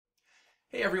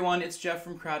Hey everyone, it's Jeff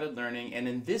from Crowded Learning, and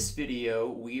in this video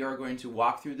we are going to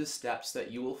walk through the steps that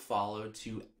you will follow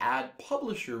to add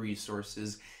publisher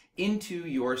resources into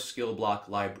your SkillBlock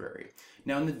library.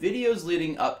 Now in the videos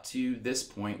leading up to this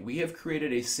point, we have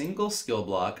created a single skill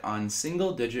block on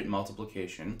single-digit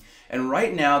multiplication, and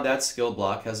right now that skill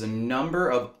block has a number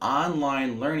of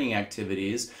online learning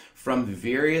activities from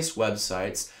various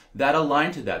websites that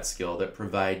align to that skill, that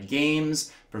provide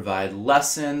games, provide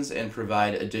lessons, and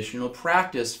provide additional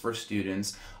practice for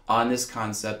students on this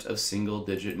concept of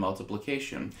single-digit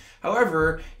multiplication.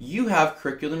 However, you have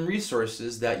curriculum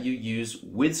resources that you use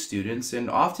with students and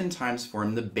oftentimes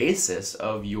form the basis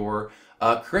of your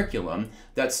curriculum,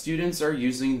 that students are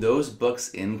using those books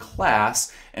in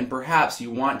class, and perhaps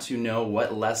you want to know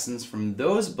what lessons from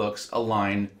those books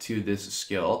align to this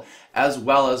skill, as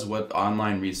well as what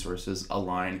online resources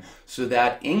align, so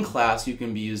that in class you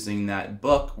can be using that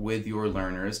book with your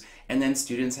learners, and then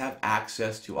students have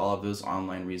access to all of those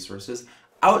online resources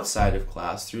outside of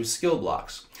class through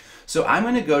SkillBlox. So I'm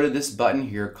going to go to this button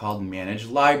here called Manage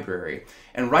Library.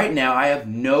 And right now I have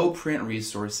no print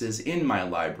resources in my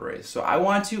library. So I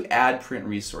want to add print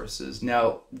resources.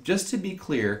 Now, just to be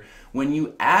clear, when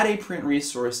you add a print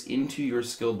resource into your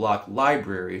SkillBlock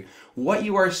library, what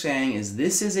you are saying is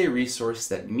this is a resource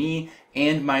that me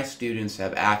and my students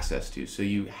have access to. So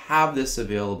you have this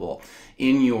available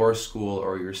in your school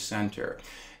or your center.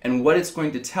 And what it's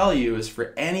going to tell you is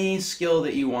for any skill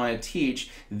that you want to teach,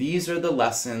 these are the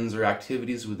lessons or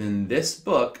activities within this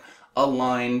book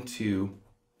aligned to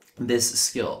this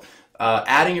skill.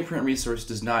 Adding a print resource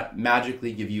does not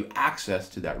magically give you access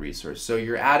to that resource. So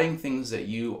you're adding things that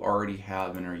you already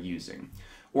have and are using,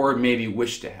 or maybe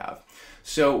wish to have.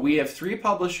 So we have 3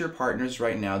 publisher partners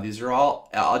right now. These are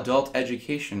all adult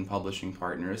education publishing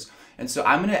partners. And so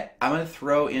I'm gonna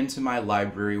throw into my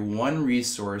library one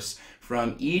resource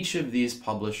from each of these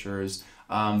publishers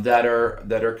that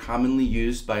are commonly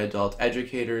used by adult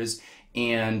educators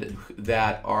and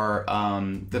that are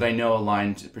that I know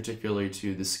aligned particularly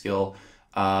to the skill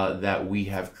that we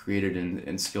have created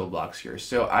in SkillBlox here.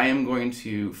 So I am going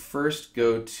to first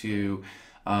go to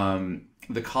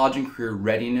the College and Career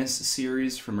Readiness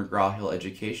series from McGraw-Hill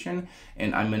Education,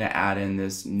 and I'm going to add in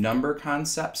this number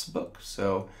concepts book.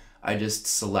 So I just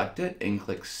select it and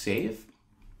click Save.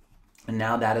 And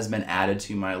now that has been added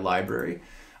to my library.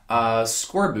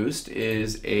 Score Boost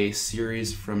is a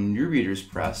series from New Readers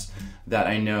Press that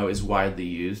I know is widely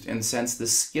used. And since the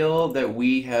skill that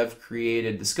we have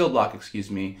created, the skill block,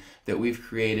 excuse me, that we've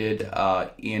created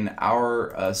in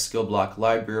our skill block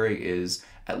library is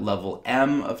at level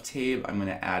M of TABE, I'm going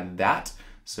to add that.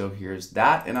 So here's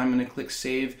that, and I'm going to click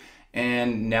Save.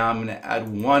 And now I'm going to add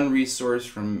one resource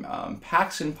from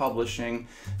Paxson Publishing.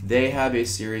 They have a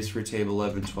series for TABE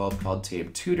 11, 12 called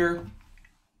TABE Tutor.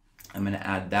 I'm going to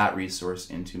add that resource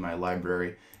into my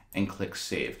library and click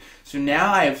Save. So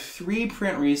now I have 3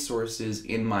 print resources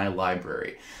in my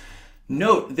library.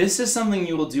 Note, this is something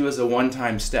you will do as a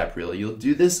one-time step, really. You'll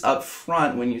do this up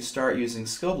front when you start using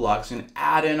SkillBlox and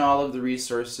add in all of the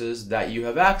resources that you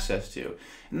have access to.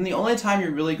 And then the only time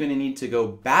you're really going to need to go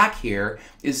back here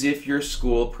is if your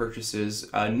school purchases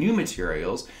new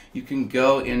materials. You can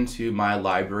go into My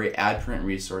Library, add print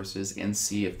resources, and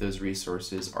see if those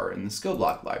resources are in the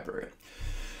SkillBlock library.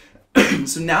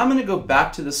 So now I'm going to go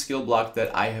back to the skill block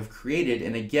that I have created,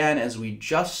 and again, as we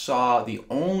just saw, the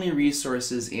only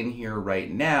resources in here right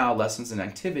now, lessons and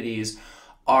activities,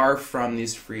 are from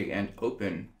these free and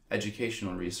open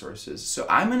educational resources. So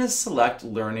I'm going to select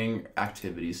learning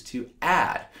activities to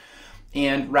add.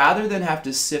 And rather than have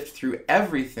to sift through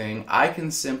everything, I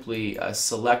can simply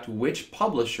select which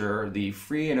publisher, the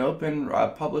free and open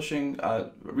publishing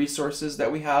resources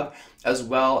that we have, as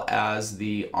well as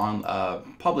the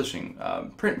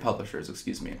print publishers,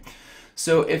 excuse me.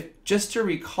 So just to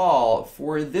recall,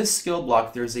 for this skill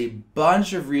block, there's a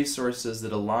bunch of resources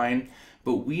that align,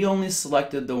 but we only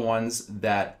selected the ones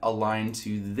that align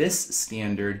to this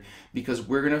standard because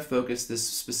we're going to focus this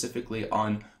specifically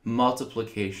on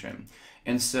multiplication.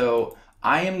 And so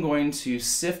I am going to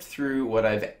sift through what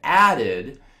I've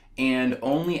added and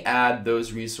only add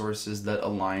those resources that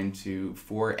align to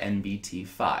for NBT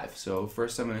 5. So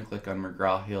first I'm going to click on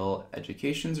McGraw-Hill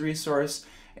Education's resource,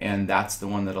 and that's the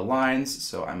one that aligns,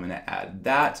 so I'm going to add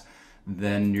that.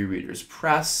 Then New Readers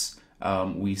Press.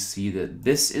 We see that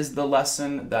this is the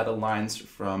lesson that aligns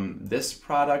from this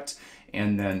product,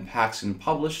 and then Paxson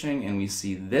Publishing, and we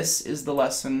see this is the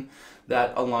lesson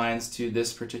that aligns to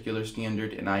this particular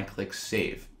standard, and I click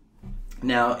Save.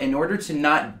 Now, in order to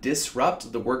not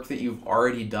disrupt the work that you've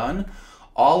already done,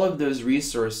 all of those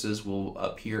resources will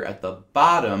appear at the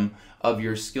bottom of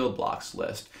your SkillBlox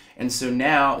list. And so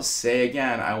now, say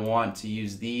again, I want to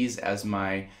use these as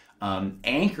my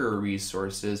anchor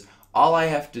resources. All I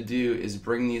have to do is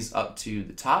bring these up to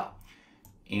the top,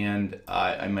 and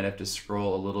I might have to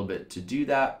scroll a little bit to do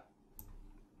that.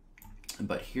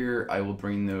 But here I will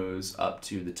bring those up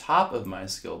to the top of my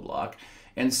skill block.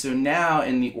 And so now,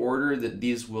 in the order that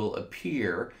these will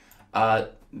appear,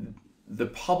 the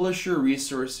publisher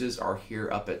resources are here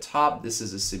up at top. This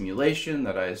is a simulation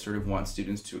that I sort of want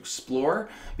students to explore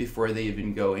before they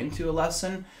even go into a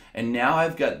lesson. And now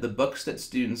I've got the books that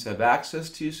students have access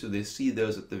to, so they see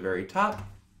those at the very top.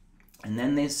 And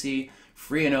then they see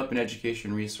free and open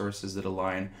education resources that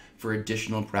align for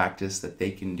additional practice that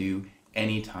they can do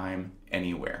anytime,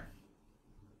 anywhere.